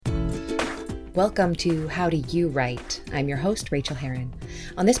Welcome to How Do You Write? I'm your host, Rachel Herron.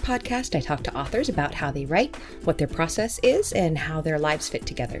 On this podcast, I talk to authors about how they write, what their process is, and how their lives fit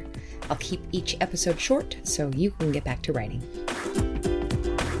together. I'll keep each episode short so you can get back to writing.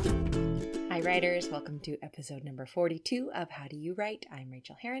 Hi, writers. Welcome to episode number 42 of How Do You Write? I'm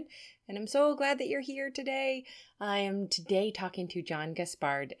Rachel Herron, and I'm so glad that you're here today. I am today talking to John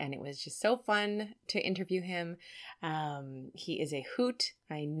Gaspard, and it was just so fun to interview him. He is a hoot.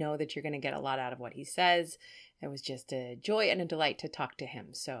 I know that you're going to get a lot out of what he says. It was just a joy and a delight to talk to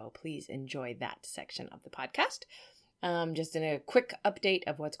him. So please enjoy that section of the podcast. Just in a quick update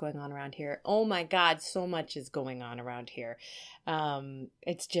of what's going on around here. Oh my God, so much is going on around here.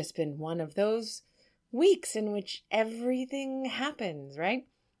 It's just been one of those weeks in which everything happens, right?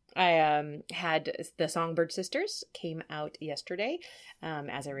 I had The Songbird Sisters came out yesterday.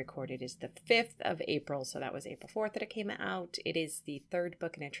 As I recorded, is the 5th of April, so that was April 4th that it came out. It is the third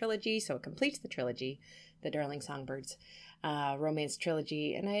book in a trilogy, so it completes the trilogy, the Darling Songbirds romance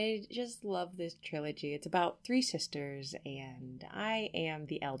trilogy, and I just love this trilogy. It's about three sisters, and I am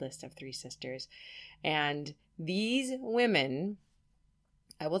the eldest of three sisters, and these women,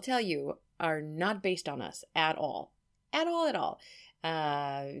 I will tell you, are not based on us at all. At all.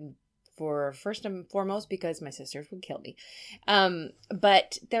 For first and foremost, because my sisters would kill me.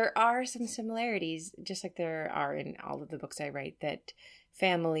 But there are some similarities, just like there are in all of the books I write, that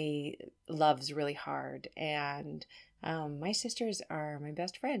family loves really hard. And my sisters are my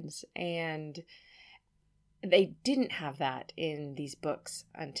best friends. And they didn't have that in these books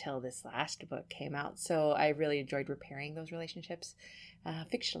until this last book came out. So I really enjoyed repairing those relationships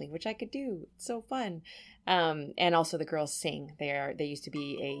fictionally, which I could do. It's so fun. And also the girls sing. They used to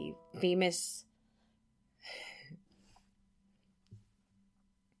be a famous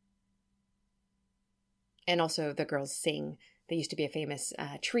and also the girls sing. They used to be a famous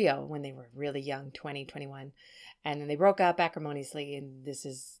trio when they were really young, 20, 21. And then they broke up acrimoniously, and this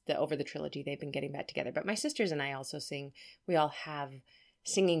is over the trilogy. They've been getting back together. But my sisters and I also sing. We all have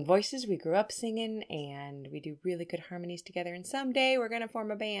singing voices. We grew up singing, and we do really good harmonies together. And someday we're going to form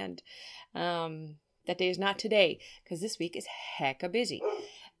a band. That day is not today, because this week is hecka busy.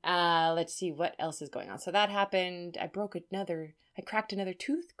 Let's see what else is going on. So that happened. I cracked another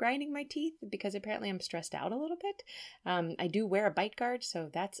tooth grinding my teeth because apparently I'm stressed out a little bit. I do wear a bite guard, so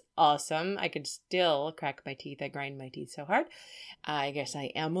that's awesome. I could still crack my teeth. I grind my teeth so hard. I guess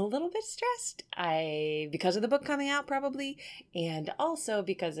I am a little bit stressed. Because of the book coming out probably, and also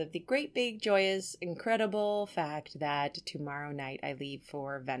because of the great big joyous incredible fact that tomorrow night I leave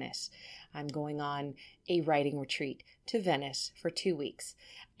for Venice. I'm going on a writing retreat to Venice for 2 weeks.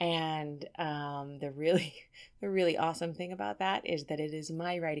 And the really awesome thing about that is that it is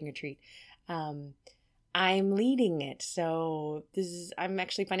my writing retreat. I'm leading it. So I'm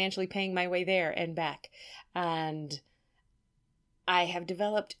actually financially paying my way there and back. And I have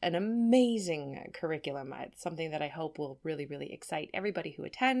developed an amazing curriculum. It's something that I hope will really, really excite everybody who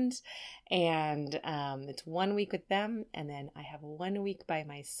attends. And it's 1 week with them. And then I have 1 week by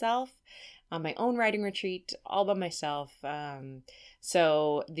myself on my own writing retreat, all by myself.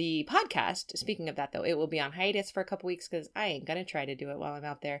 So the podcast, speaking of that though, it will be on hiatus for a couple weeks because I ain't going to try to do it while I'm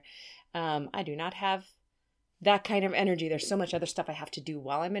out there. I do not have that kind of energy. There's so much other stuff I have to do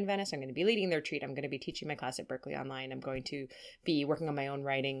while I'm in Venice. I'm going to be leading the retreat. I'm going to be teaching my class at Berkeley online. I'm going to be working on my own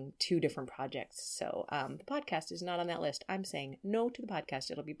writing, 2 different projects. So the podcast is not on that list. I'm saying no to the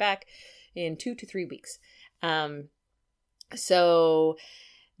podcast. It'll be back in 2 to 3 weeks. So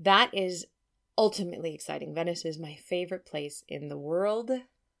that is ultimately exciting. Venice is my favorite place in the world.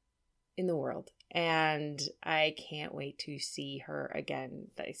 And I can't wait to see her again.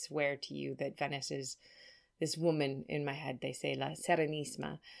 I swear to you that Venice is this woman in my head. They say La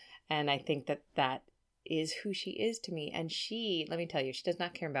Serenissima. And I think that is who she is to me. And let me tell you, she does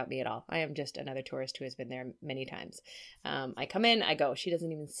not care about me at all. I am just another tourist who has been there many times. I come in, I go. She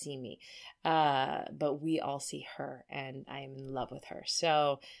doesn't even see me. But we all see her, and I am in love with her.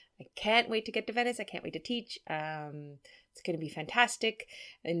 So I can't wait to get to Venice. I can't wait to teach. It's going to be fantastic.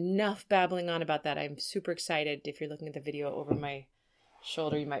 Enough babbling on about that. I'm super excited. If you're looking at the video over my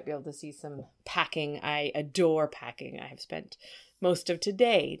shoulder, you might be able to see some packing. I adore packing. I have spent most of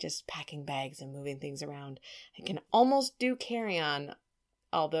today just packing bags and moving things around. I can almost do carry-on,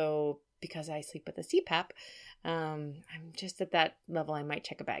 although because I sleep with a CPAP, I'm just at that level. I might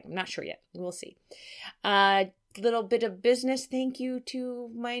check a bag. I'm not sure yet. We'll see. Little bit of business. Thank you to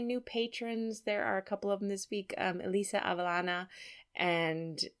my new patrons. There are a couple of them this week. Elisa Avalana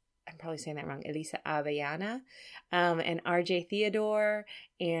and I'm probably saying that wrong, Elisa Avellana, and RJ Theodore,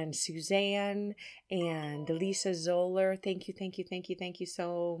 and Suzanne, and Elisa Zoller. Thank you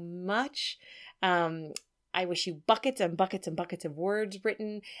so much. I wish you buckets and buckets and buckets of words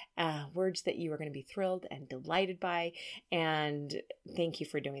written, words that you are going to be thrilled and delighted by. And thank you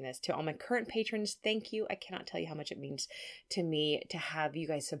for doing this. To all my current patrons, thank you. I cannot tell you how much it means to me to have you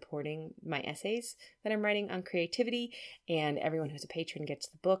guys supporting my essays that I'm writing on creativity. And everyone who's a patron gets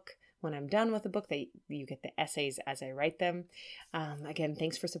the book. When I'm done with the book, you get the essays as I write them. Again,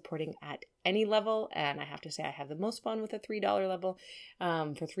 thanks for supporting at any level. And I have to say, I have the most fun with a $3 level.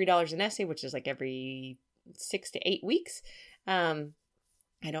 For $3 an essay, which is like every 6 to 8 weeks. I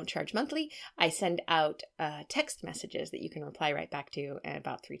don't charge monthly. I send out text messages that you can reply right back to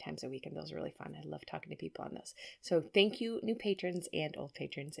about 3 times a week. And those are really fun. I love talking to people on those. So thank you, new patrons and old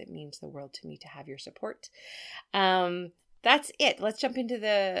patrons. It means the world to me to have your support. That's it. Let's jump into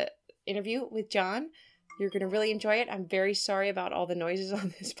the interview with John. You're going to really enjoy it. I'm very sorry about all the noises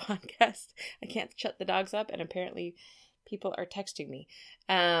on this podcast. I can't shut the dogs up, and apparently people are texting me.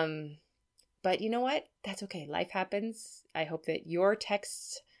 But you know what? That's okay. Life happens. I hope that your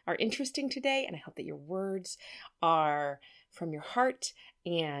texts are interesting today, and I hope that your words are from your heart,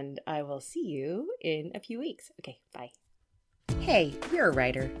 and I will see you in a few weeks. Okay, bye. Hey, you're a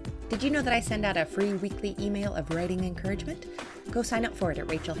writer. Did you know that I send out a free weekly email of writing encouragement? Go sign up for it at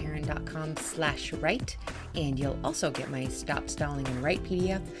rachelherron.com/write, and you'll also get my Stop Stalling and Write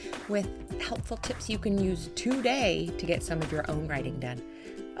PDF with helpful tips you can use today to get some of your own writing done.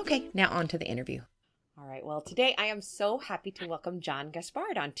 Okay, now on to the interview. All right, well, today I am so happy to welcome John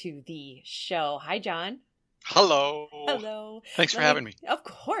Gaspard onto the show. Hi, John. Hello. Hello. Thanks for having me. Of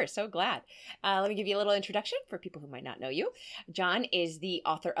course. So glad. Let me give you a little introduction for people who might not know you. John is the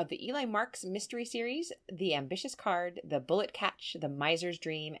author of the Eli Marks mystery series, The Ambitious Card, The Bullet Catch, The Miser's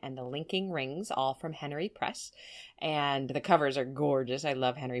Dream, and The Linking Rings, all from Henry Press. And the covers are gorgeous. I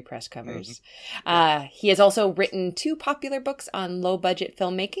love Henry Press covers. Mm-hmm. He has also written 2 popular books on low-budget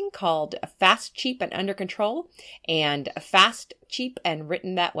filmmaking called Fast, Cheap, and Under Control, and Fast, Cheap, and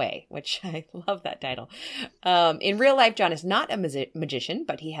Written That Way, which I love that title. In real life, John is not a magician,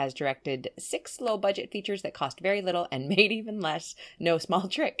 but he has directed 6 low-budget features that cost very little and made even less. No small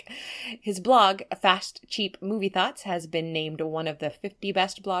trick. His blog, Fast, Cheap Movie Thoughts, has been named one of the 50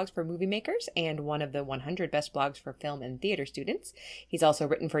 best blogs for movie makers and one of the 100 best blogs for film and theater students. He's also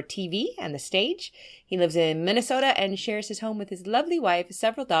written for TV and the stage. He lives in Minnesota and shares his home with his lovely wife,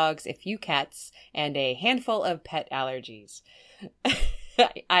 several dogs, a few cats, and a handful of pet allergies.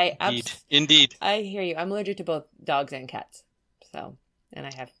 Indeed. I hear you. I'm allergic to both dogs and cats. So, and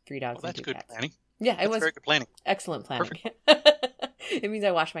I have 3 dogs and 2 good cats. Planning. Yeah, that's very good planning. Excellent planning. It means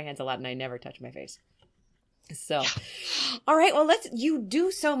I wash my hands a lot and I never touch my face. So, all right. Well, you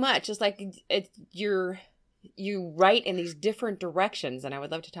do so much. It's like you write in these different directions, and I would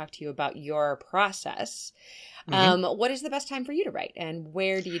love to talk to you about your process. Mm-hmm. What is the best time for you to write, and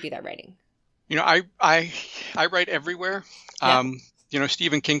where do you do that writing? You know, I write everywhere. Yeah.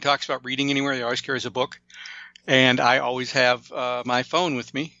 Stephen King talks about reading anywhere. He always carries a book. And I always have my phone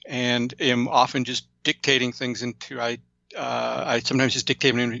with me and am often just dictating things I sometimes just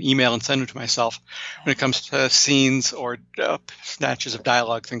dictate them in an email and send them to myself when it comes to scenes or snatches of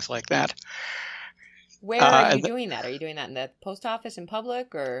dialogue, things like that. Where are you doing that? Are you doing that in the post office in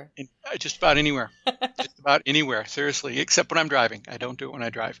public or? Just about anywhere. Just about anywhere, seriously, except when I'm driving. I don't do it when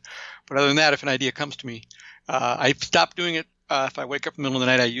I drive. But other than that, if an idea comes to me, I've stopped doing it. If I wake up in the middle of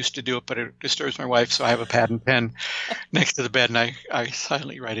the night, I used to do it, but it disturbs my wife, so I have a pad and pen next to the bed, and I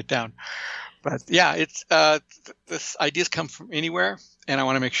silently write it down. But yeah, it's this ideas come from anywhere, and I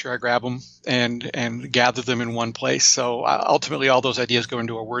want to make sure I grab them and gather them in one place. So ultimately, all those ideas go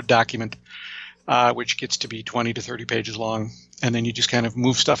into a Word document, which gets to be 20 to 30 pages long, and then you just kind of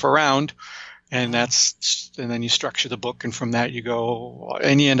move stuff around, and then you structure the book, and from that you go,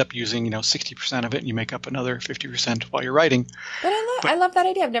 and you end up using 60% of it, and you make up another 50% while you're writing. But I love that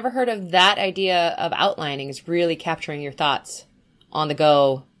idea. I've never heard of that idea of outlining. Is really capturing your thoughts on the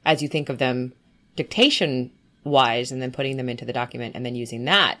go as you think of them, dictation wise, and then putting them into the document, and then using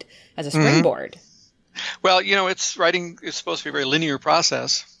that as a springboard. Mm-hmm. Well, it's writing is supposed to be a very linear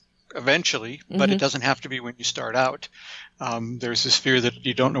process eventually, but it doesn't have to be when you start out. There's this fear that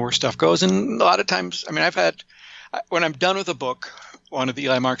you don't know where stuff goes. And a lot of times, when I'm done with a book, one of the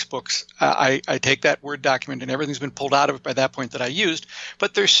Eli Marks books, I take that Word document and everything's been pulled out of it by that point that I used.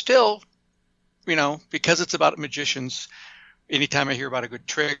 But there's still, because it's about magicians, anytime I hear about a good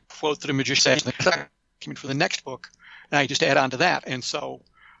trick, quote that a magician says, for the next book, and I just add on to that. And so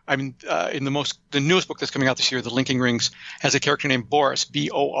I'm in the newest book that's coming out this year, The Linking Rings, has a character named Boris,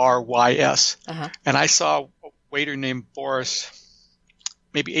 Borys. And I saw a waiter named Boris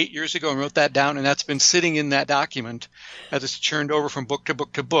maybe 8 years ago and wrote that down, and that's been sitting in that document as it's churned over from book to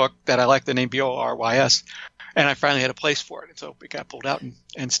book to book, that I like the name Borys. And I finally had a place for it. And so it got pulled out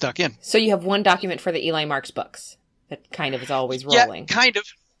and stuck in. So you have one document for the Eli Marks books that kind of is always rolling. Yeah, kind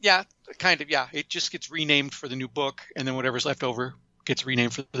of. Yeah. It just gets renamed for the new book, and then whatever's left over gets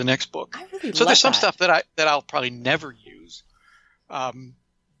renamed for the next book. I really so love there's some that. stuff that I'll probably never use.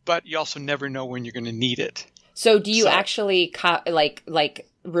 But you also never know when you're going to need it. So do you actually like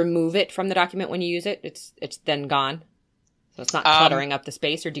remove it from the document when you use it? It's then gone? So it's not cluttering up the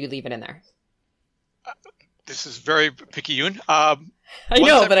space, or do you leave it in there? This is very picky, Ewan. I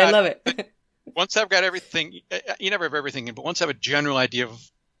know, but I love it. Once I've got everything, you never have everything in, but once I have a general idea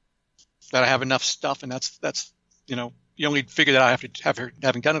of that I have enough stuff, and that's you only figure that out after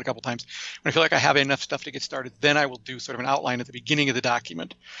having done it a couple times. When I feel like I have enough stuff to get started, then I will do sort of an outline at the beginning of the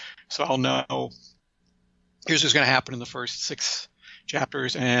document. So I'll know, here's what's going to happen in the first 6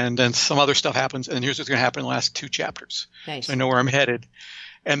 chapters, and then some other stuff happens, and here's what's going to happen in the last 2 chapters. Nice. So I know where I'm headed.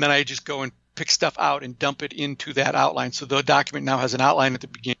 And then I just go and pick stuff out and dump it into that outline. So the document now has an outline at the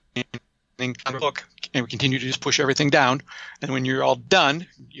beginning of the book, and we continue to just push everything down. And when you're all done,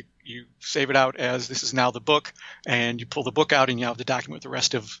 you save it out as this is now the book, and you pull the book out and you have the document with the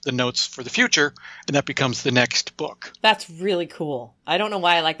rest of the notes for the future, and that becomes the next book. That's really cool. I don't know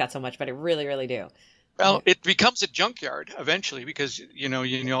why I like that so much, but I really, really do. Well, it becomes a junkyard eventually because,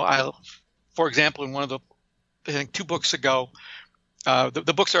 for example, in one of the, I think 2 books ago,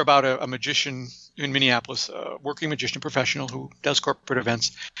 the books are about a magician in Minneapolis, a working magician professional who does corporate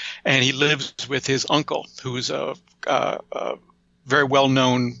events, and he lives with his uncle, who's a very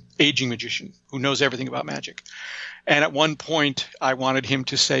well-known aging magician who knows everything about magic. And at one point, I wanted him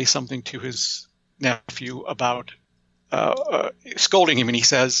to say something to his nephew about scolding him, and he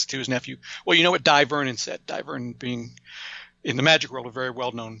says to his nephew, well, you know what Dai Vernon said? Dai Vernon being, in the magic world, a very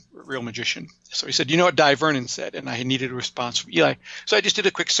well-known real magician. So he said, you know what Dai Vernon said? And I needed a response from Eli. So I just did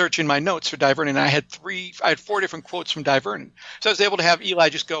a quick search in my notes for Dai Vernon, and I had 4 different quotes from Dai Vernon. So I was able to have Eli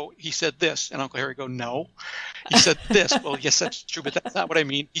just go, he said this, and Uncle Harry go, no. He said this. Well, yes, that's true, but that's not what I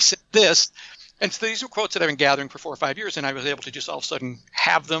mean. He said this. And so these are quotes that I've been gathering for 4 or 5 years, and I was able to just all of a sudden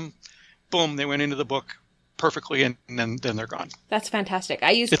have them. Boom, they went into the book perfectly, and then they're gone. That's fantastic. I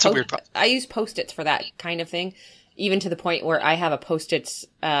use Post-its for that kind of thing, even to the point where I have a Post-its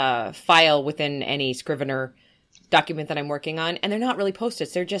file within any Scrivener document that I'm working on, and they're not really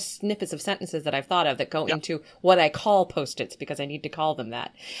Post-its. They're just snippets of sentences that I've thought of that go into what I call Post-its because I need to call them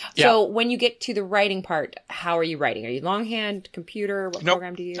that. Yeah. So when you get to the writing part, how are you writing? Are you longhand, computer? What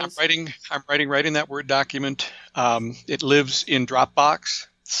program do you use? I'm writing right in that Word document. It lives in Dropbox,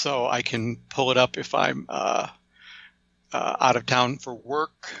 so I can pull it up if I'm out of town for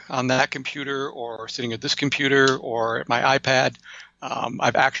work on that computer, or sitting at this computer, or at my iPad.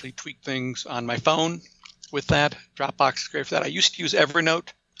 I've actually tweaked things on my phone with that. Dropbox is great for that. I used to use Evernote,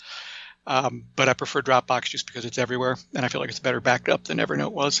 but I prefer Dropbox just because it's everywhere, and I feel like it's better backed up than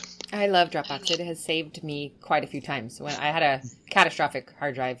Evernote was. I love Dropbox. It has saved me quite a few times. When I had a catastrophic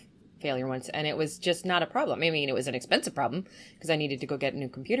hard drive failure once, and it was just not a problem. I mean, it was an expensive problem because I needed to go get a new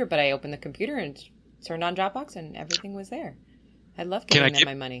computer, but I opened the computer and turned on Dropbox, and everything was there. I love giving them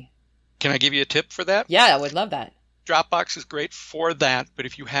my money. Can I give you a tip for that? Yeah, I would love that. Dropbox is great for that, but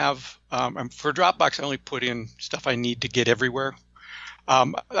if you have, for Dropbox, I only put in stuff I need to get everywhere.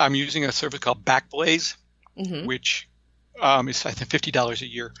 I'm using a service called Backblaze, which is, I think, $50 a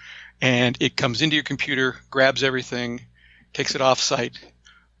year, and it comes into your computer, grabs everything, takes it off-site.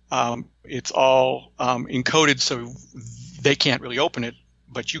 It's all encoded, so they can't really open it,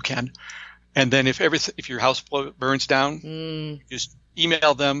 but you can. And then if your house burns down, just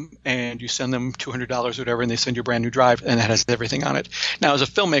email them and you send them $200 or whatever, and they send you a brand new drive, and that has everything on it. Now, as a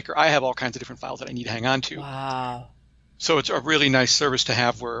filmmaker, I have all kinds of different files that I need to hang on to. Wow. So it's a really nice service to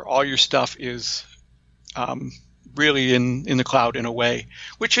have where all your stuff is really in the cloud in a way,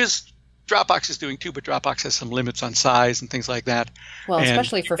 which is Dropbox is doing too, but Dropbox has some limits on size and things like that. Well,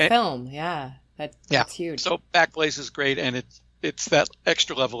 especially for film. Yeah. That's huge. So Backblaze is great, and it's that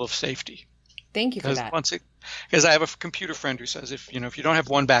extra level of safety. Thank you for that. Because I have a computer friend who says if you don't have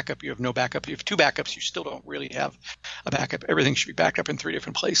one backup, you have no backup. If you have 2 backups, you still don't really have a backup. Everything should be backed up in 3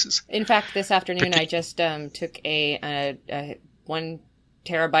 different places. In fact, this afternoon I just took a 1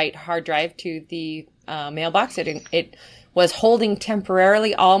 terabyte hard drive to the mailbox. It was holding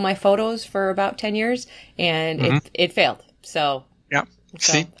temporarily all my photos for about 10 years, and it failed. So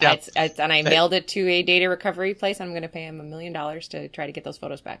So See? Yeah. and I mailed it to a data recovery place. I'm going to pay him $1 million to try to get those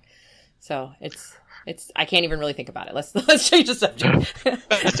photos back. So it's I can't even really think about it. Let's change the subject.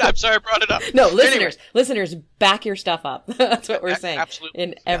 I'm sorry I brought it up. No, listeners, back your stuff up. That's what we're saying. Absolutely.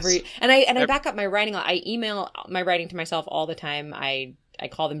 In every Yes. and I back up my writing. I email my writing to myself all the time. I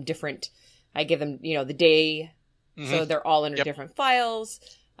call them different. I give them the day, so they're all under different files.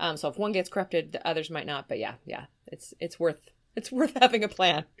 So if one gets corrupted, the others might not. But yeah, it's worth having a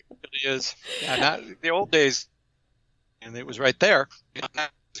plan. It really is. Yeah, not the old days, and it was right there.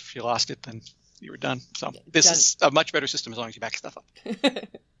 If you lost it, then you were done. So this is a much better system as long as you back stuff up.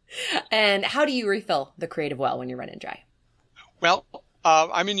 And how do you refill the creative well when you're running dry? Well,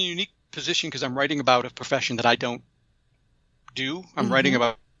 I'm in a unique position because I'm writing about a profession that I don't do. I'm writing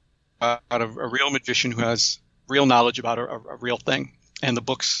about a real magician who has real knowledge about a real thing. And the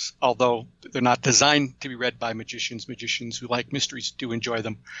books, although they're not designed to be read by magicians who like mysteries do enjoy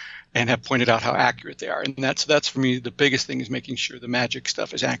them and have pointed out how accurate they are. And that's for me, the biggest thing is making sure the magic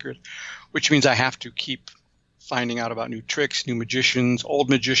stuff is accurate, which means I have to keep finding out about new tricks, new magicians, old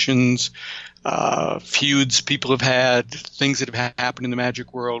magicians, feuds people have had, things that have happened in the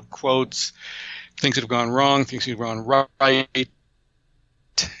magic world, quotes, things that have gone wrong, things that have gone right.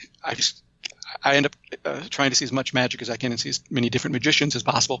 I end up trying to see as much magic as I can and see as many different magicians as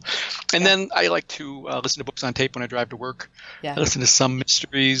possible. And then I like to listen to books on tape when I drive to work. Yeah. I listen to some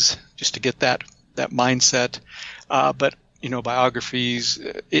mysteries just to get that mindset. But, biographies,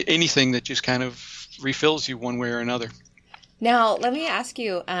 anything that just kind of refills you one way or another. Now, let me ask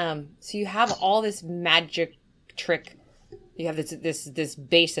you, so you have all this magic trick, you have this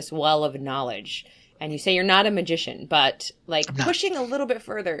base, this well of knowledge. And you say you're not a magician, but pushing a little bit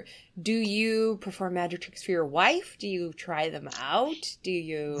further, do you perform magic tricks for your wife? Do you try them out? Do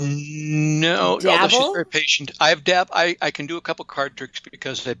you No, dabble? She's very patient. I can do a couple card tricks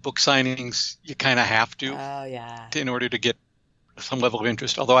because at book signings you kind of have to. Oh yeah. In order to get some level of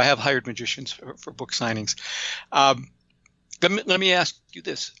interest. Although I have hired magicians for book signings. Let me ask you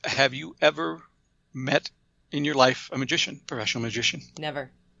this: have you ever met in your life a magician, professional magician? Never.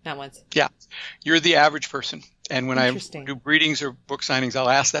 Not once. Yeah. You're the average person. And when I do readings or book signings, I'll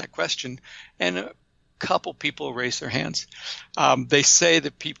ask that question. And a couple people raise their hands. They say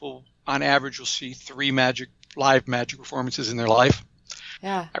that people, on average, will see 3 live magic performances in their life.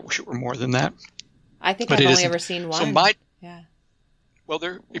 Yeah. I wish it were more than that. I think I've only ever seen one. So well,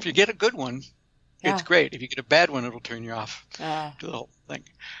 if you get a good one, it's great. If you get a bad one, it'll turn you off to the whole thing.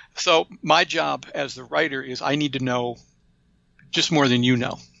 So my job as the writer is I need to know just more than you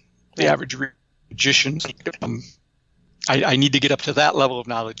know. The average magician, I need to get up to that level of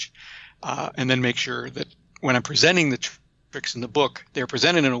knowledge and then make sure that when I'm presenting the tricks in the book, they're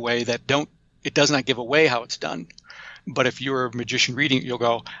presented in a way that it does not give away how it's done. But if you're a magician reading it, you'll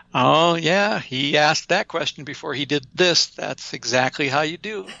go, oh, yeah, he asked that question before he did this. That's exactly how you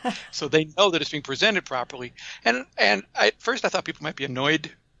do. So they know that it's being presented properly. And at first I thought people might be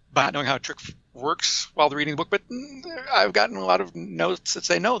annoyed by not knowing how a trick works while they're reading the book, but I've gotten a lot of notes that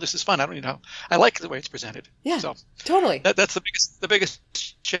say, no, this is fun. I don't need to know. I like the way it's presented. Yeah, so totally. That's the biggest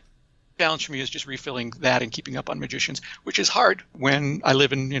challenge for me is just refilling that and keeping up on magicians, which is hard when I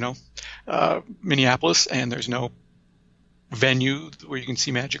live in, Minneapolis and there's no venue where you can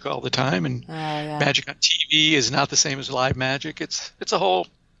see magic all the time. And magic on TV is not the same as live magic. It's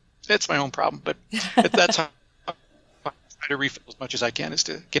my own problem, but that's how to refill as much as I can is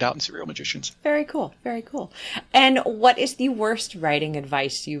to get out and see real magicians. Very cool. Very cool. And what is the worst writing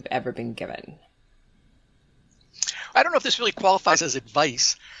advice you've ever been given? I don't know if this really qualifies as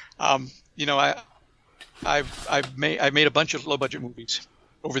advice. I've made a bunch of low budget movies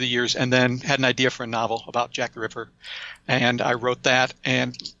over the years and then had an idea for a novel about Jack the Ripper. And I wrote that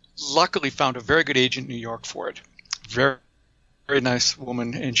and luckily found a very good agent in New York for it. Very nice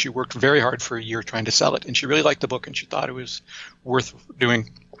woman, and she worked very hard for a year trying to sell it. And she really liked the book, and she thought it was worth doing.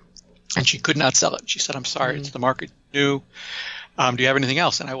 And she could not sell it. She said, I'm sorry, it's the market new. Do you have anything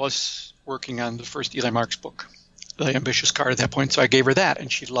else? And I was working on the first Eli Marks book, The Ambitious Card, at that point, so I gave her that, and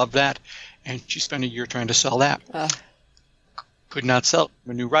she loved that. And she spent a year trying to sell that. Could not sell it.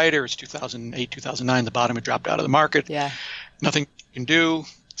 I'm a new writer. It's 2008, 2009. The bottom had dropped out of the market. Yeah. Nothing you can do.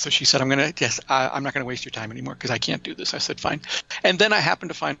 So she said, I'm not going to waste your time anymore because I can't do this. I said, fine. And then I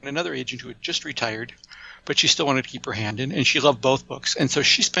happened to find another agent who had just retired, but she still wanted to keep her hand in, and she loved both books. And so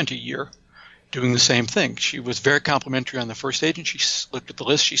she spent a year doing the same thing. She was very complimentary on the first agent. She looked at the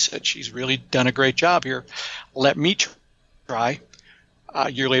list. She said, she's really done a great job here. Let me try.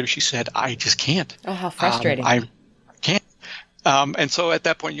 A year later, she said, I just can't. Oh, how frustrating. I can't. And so at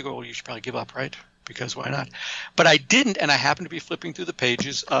that point, you go, well, you should probably give up, right? because why not? But I didn't, and I happened to be flipping through the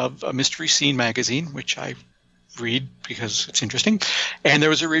pages of a Mystery Scene magazine, which I read because it's interesting, and there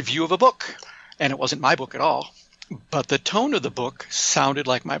was a review of a book, and it wasn't my book at all. But the tone of the book sounded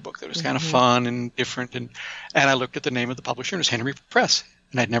like my book. That was kind of fun and different. And I looked at the name of the publisher, and it was Henry Press.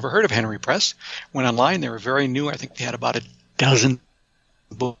 And I'd never heard of Henry Press. Went online. They were very new. I think they had about a dozen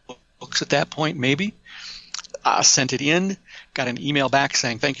books at that point, maybe. Sent it in. Got an email back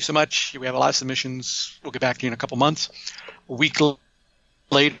saying, thank you so much. We have a lot of submissions. We'll get back to you in a couple months. A week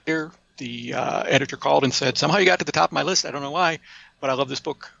later, the editor called and said, somehow you got to the top of my list. I don't know why, but I love this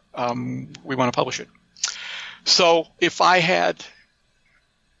book. We want to publish it. So if I had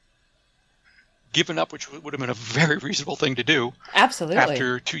given up, which would have been a very reasonable thing to do, absolutely,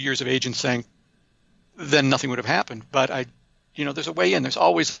 after 2 years of agents saying, then nothing would have happened. But there's a way in. There's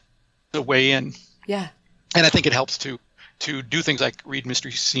always a way in. Yeah. And I think it helps to do things like read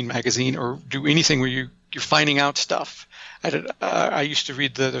Mystery Scene magazine or do anything where you're finding out stuff. I used to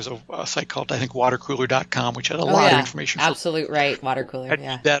read there's a site called, I think, watercooler.com, which had a lot of information. Absolute right, Watercooler.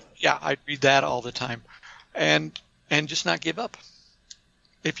 I'd read that all the time. And just not give up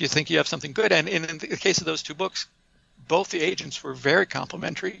if you think you have something good. And in the case of those two books, both the agents were very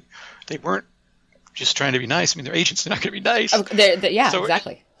complimentary. They weren't just trying to be nice. I mean, they're agents. They're not going to be nice. So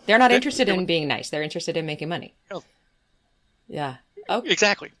exactly. They're not interested in being nice. They're interested in making money. Yeah. Oh.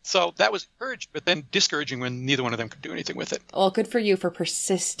 Exactly. So that was encouraging, but then discouraging when neither one of them could do anything with it. Well, good for you for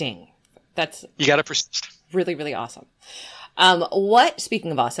persisting. You got to persist. Really, really awesome.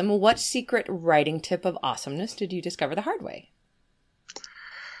 Speaking of awesome, what secret writing tip of awesomeness did you discover the hard way?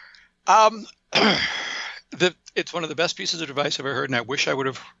 It's one of the best pieces of advice I've ever heard, and I wish I would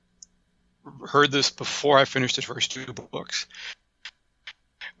have heard this before I finished the first two books,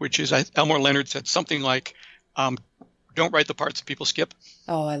 which is Elmore Leonard said something like, don't write the parts that people skip.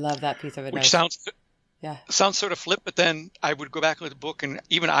 Oh, I love that piece of advice. Which sounds sort of flip, but then I would go back and look at the book, and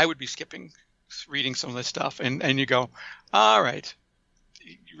even I would be skipping reading some of this stuff, and you go, all right,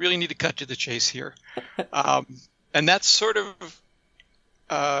 you really need to cut to the chase here. And that's sort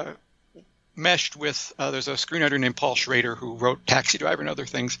of meshed with, there's a screenwriter named Paul Schrader who wrote Taxi Driver and other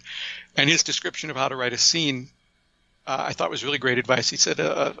things, and his description of how to write a scene I thought was really great advice. He said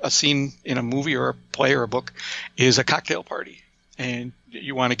a scene in a movie or a play or a book is a cocktail party, and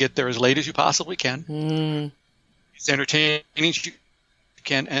you want to get there as late as you possibly can. It's entertaining as you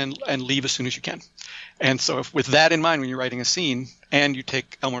can, and leave as soon as you can. And so with that in mind, when you're writing a scene and you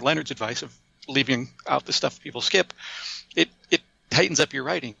take Elmore Leonard's advice of leaving out the stuff people skip, it tightens up your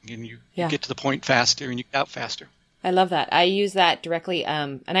writing, and you get to the point faster and you get out faster. I love that. I use that directly.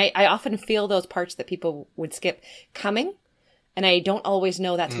 And I often feel those parts that people would skip coming. And I don't always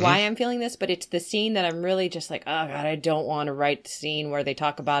know that's why I'm feeling this, but it's the scene that I'm really just like, oh God, I don't want to write the scene where they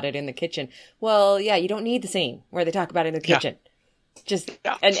talk about it in the kitchen. Well, yeah, you don't need the scene where they talk about it in the kitchen.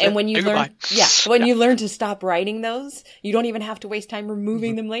 And when you learn, you learn to stop writing those, you don't even have to waste time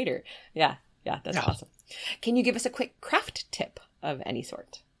removing them later. Yeah, that's awesome. Can you give us a quick craft tip of any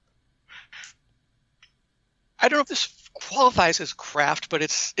sort? I don't know if this qualifies as craft, but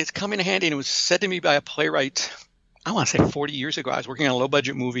it's come in handy, and it was said to me by a playwright, I want to say 40 years ago. I was working on a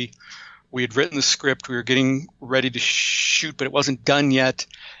low-budget movie. We had written the script. We were getting ready to shoot, but it wasn't done yet.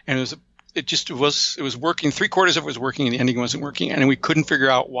 And it was working. 3/4 of it was working, and the ending wasn't working. And we couldn't figure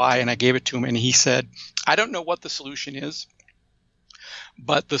out why, and I gave it to him, and he said, I don't know what the solution is,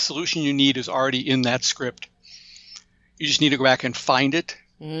 but the solution you need is already in that script. You just need to go back and find it.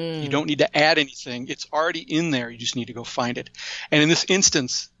 You don't need to add anything. It's already in there. You just need to go find it. And in this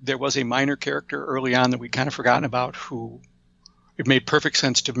instance, there was a minor character early on that we'd kind of forgotten about who it made perfect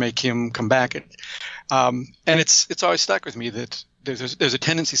sense to make him come back. And it's always stuck with me that there's a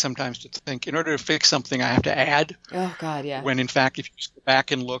tendency sometimes to think in order to fix something, I have to add. Oh, God, yeah. When in fact, if you just go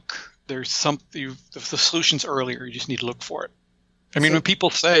back and look, there's something, the solution's earlier. You just need to look for it. I mean, when people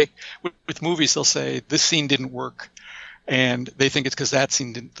say, with movies, they'll say, this scene didn't work. And they think it's because the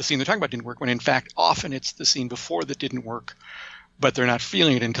scene they're talking about didn't work, when in fact, often it's the scene before that didn't work, but they're not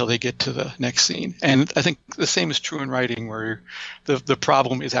feeling it until they get to the next scene. And I think the same is true in writing, where the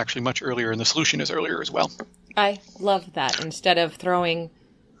problem is actually much earlier and the solution is earlier as well. I love that. Instead of throwing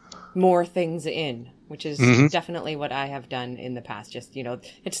more things in, which is definitely what I have done in the past. Just,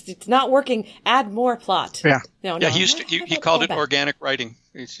 it's not working. Add more plot. Yeah. No. He called it organic writing.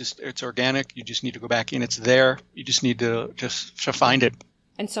 It's organic. You just need to go back in. It's there. You just need to find it.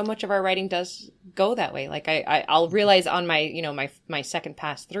 And so much of our writing does go that way. Like I'll realize on my, my second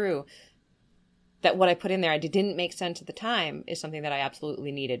pass through that what I put in there, didn't make sense at the time, is something that I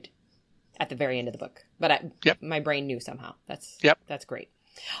absolutely needed at the very end of the book. But my brain knew somehow. That's great.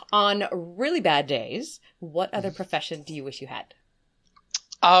 On really bad days, what other profession do you wish you had?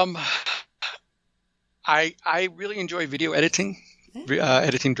 Um, I really enjoy video editing,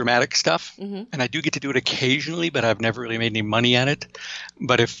 editing dramatic stuff, and I do get to do it occasionally, but I've never really made any money at it.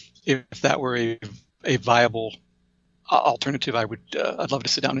 But if that were a viable alternative, I'd love to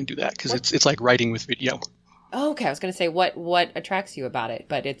sit down and do that because it's like writing with video. Oh, okay, I was going to say what attracts you about it,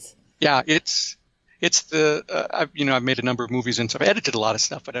 but it's I've made a number of movies and stuff. I edited a lot of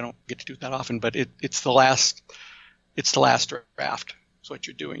stuff, but I don't get to do it that often. But it's the last draft. It's what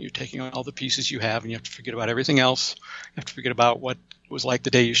you're doing. You're taking all the pieces you have, and you have to forget about everything else. You have to forget about what it was like the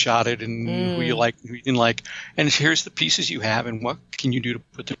day you shot it, and who you like, who you didn't like. And here's the pieces you have, and what can you do to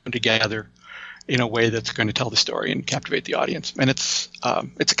put them together in a way that's going to tell the story and captivate the audience. And it's a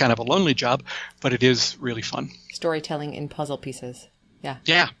kind of a lonely job, but it is really fun. Storytelling in puzzle pieces. Yeah.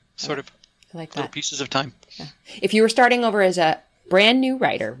 Yeah, sort of. I like little that. Pieces of time. Yeah. If you were starting over as a brand new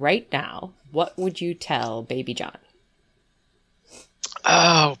writer right now, what would you tell baby John?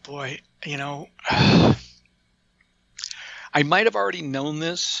 Oh, boy. I might have already known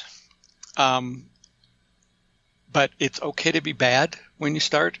this, but it's okay to be bad when you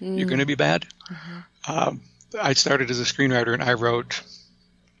start. You're going to be bad. I started as a screenwriter, and I wrote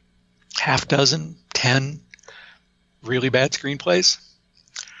 10 really bad screenplays,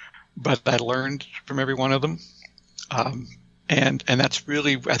 but I learned from every one of them. And that's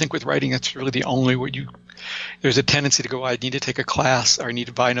really, I think with writing, that's really the only way there's a tendency to go, I need to take a class, or I need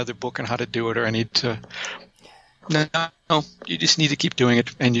to buy another book on how to do it, or I need to, no, you just need to keep doing it,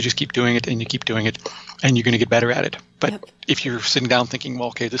 and you just keep doing it, and you keep doing it, and you're going to get better at it. But if you're sitting down thinking, well,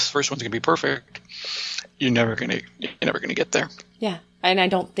 okay, this first one's going to be perfect, you're never going to get there. Yeah. And I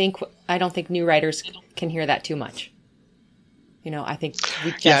don't think new writers can hear that too much. I think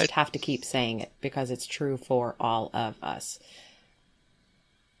we just have to keep saying it because it's true for all of us.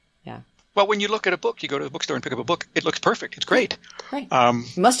 Yeah. Well, when you look at a book, you go to the bookstore and pick up a book. It looks perfect. It's great. Right.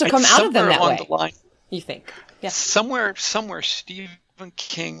 Must have come out of them that way. The line, you think? Yeah. Somewhere, Stephen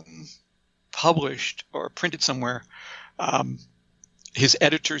King published or printed somewhere his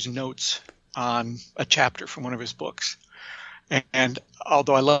editor's notes on a chapter from one of his books. And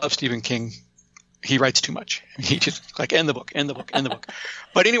although I love Stephen King, he writes too much. He just end the book.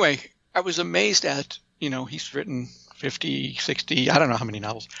 But anyway, I was amazed at, he's written 50, 60, I don't know how many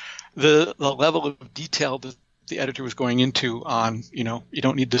novels. The level of detail that the editor was going into on, you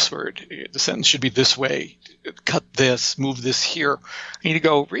don't need this word. The sentence should be this way. Cut this, move this here. And you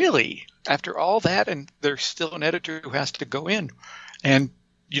go, really? After all that, and there's still an editor who has to go in. And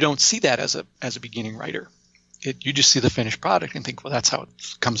you don't see that as a beginning writer. You just see the finished product and think, well, that's how it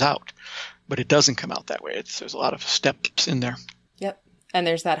comes out. But it doesn't come out that way. There's a lot of steps in there. Yep. And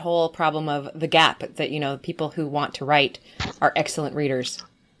there's that whole problem of the gap that, people who want to write are excellent readers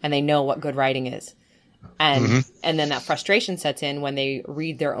and they know what good writing is. And and then that frustration sets in when they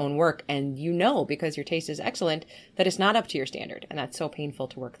read their own work and because your taste is excellent, that it's not up to your standard. And that's so painful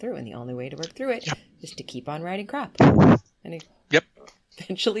to work through. And the only way to work through it is to keep on writing crap. And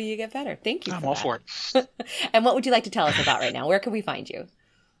eventually you get better. Thank you. I'm all for it. And what would you like to tell us about right now? Where can we find you?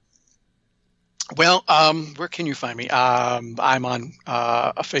 Well, where can you find me? I'm on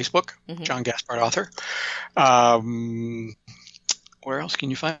Facebook, John Gaspard Author. Where else can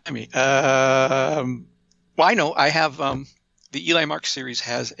you find me? Well, I know I have the Eli Marks series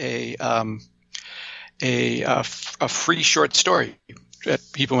has a free short story that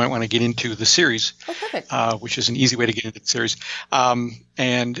people might want to get into the series, which is an easy way to get into the series.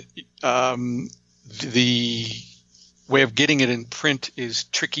 The way of getting it in print is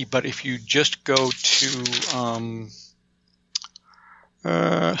tricky, but if you just go to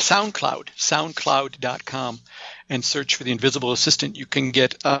SoundCloud.com and search for The Invisible Assistant, you can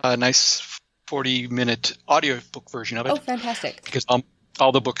get a nice 40-minute audiobook version of it. Oh, fantastic. Because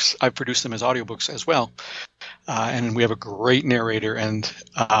all the books, I've produced them as audiobooks as well. And we have a great narrator, and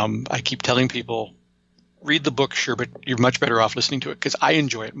I keep telling people, read the book, sure, but you're much better off listening to it because I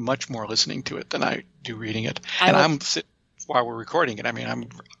enjoy it much more listening to it than I do reading it. I'm sitting while we're recording it. I mean, I'm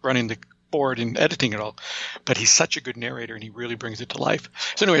running the board and editing it all, but he's such a good narrator and he really brings it to life.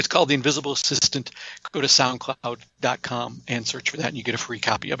 So anyway, it's called The Invisible Assistant. Go to SoundCloud.com and search for that, and you get a free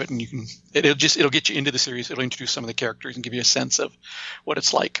copy of it. And it'll get you into the series. It'll introduce some of the characters and give you a sense of what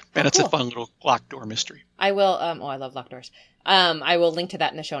it's like. And it's a fun little locked door mystery. I will. I love locked doors. I will link to that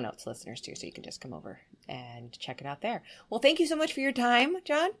in the show notes, listeners, too, so you can just come over and check it out there. Well, thank you so much for your time,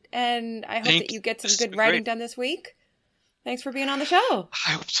 John, and I hope that you get some good writing done this week. Thanks for being on the show.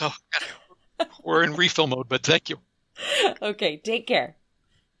 I hope so. We're in refill mode, but thank you. Okay, take care.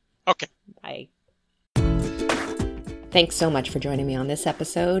 Okay. Bye. Thanks so much for joining me on this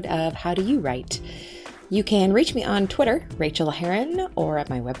episode of How Do You Write? You can reach me on Twitter, Rachel Herron, or at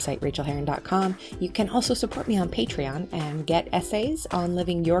my website, rachelherron.com. You can also support me on Patreon and get essays on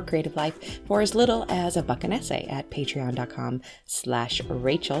living your creative life for as little as $1 an essay at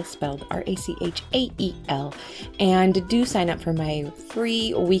patreon.com/Rachel, spelled Rachael. And do sign up for my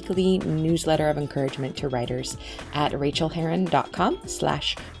free weekly newsletter of encouragement to writers at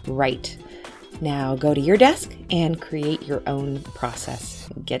rachelherron.com/write. Now go to your desk and create your own process.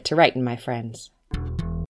 Get to writing, my friends.